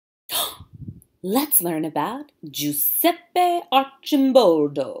Let's learn about Giuseppe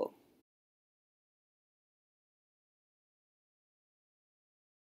Arcimboldo.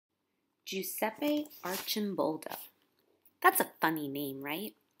 Giuseppe Arcimboldo. That's a funny name,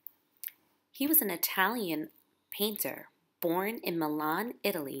 right? He was an Italian painter born in Milan,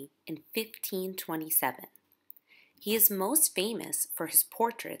 Italy in 1527. He is most famous for his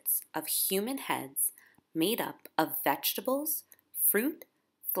portraits of human heads made up of vegetables, fruit,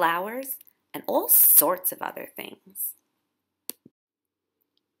 flowers, and all sorts of other things.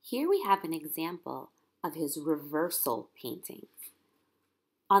 Here we have an example of his reversal paintings.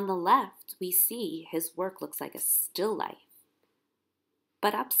 On the left, we see his work looks like a still life.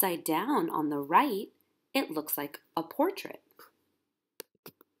 But upside down on the right, it looks like a portrait.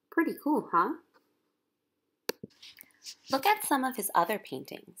 Pretty cool, huh? Look at some of his other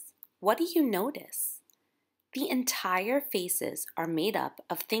paintings. What do you notice? The entire faces are made up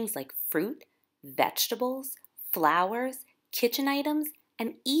of things like fruit, vegetables, flowers, kitchen items,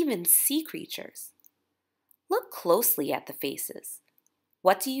 and even sea creatures. Look closely at the faces.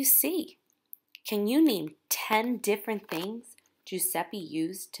 What do you see? Can you name 10 different things Giuseppe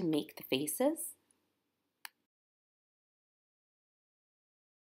used to make the faces?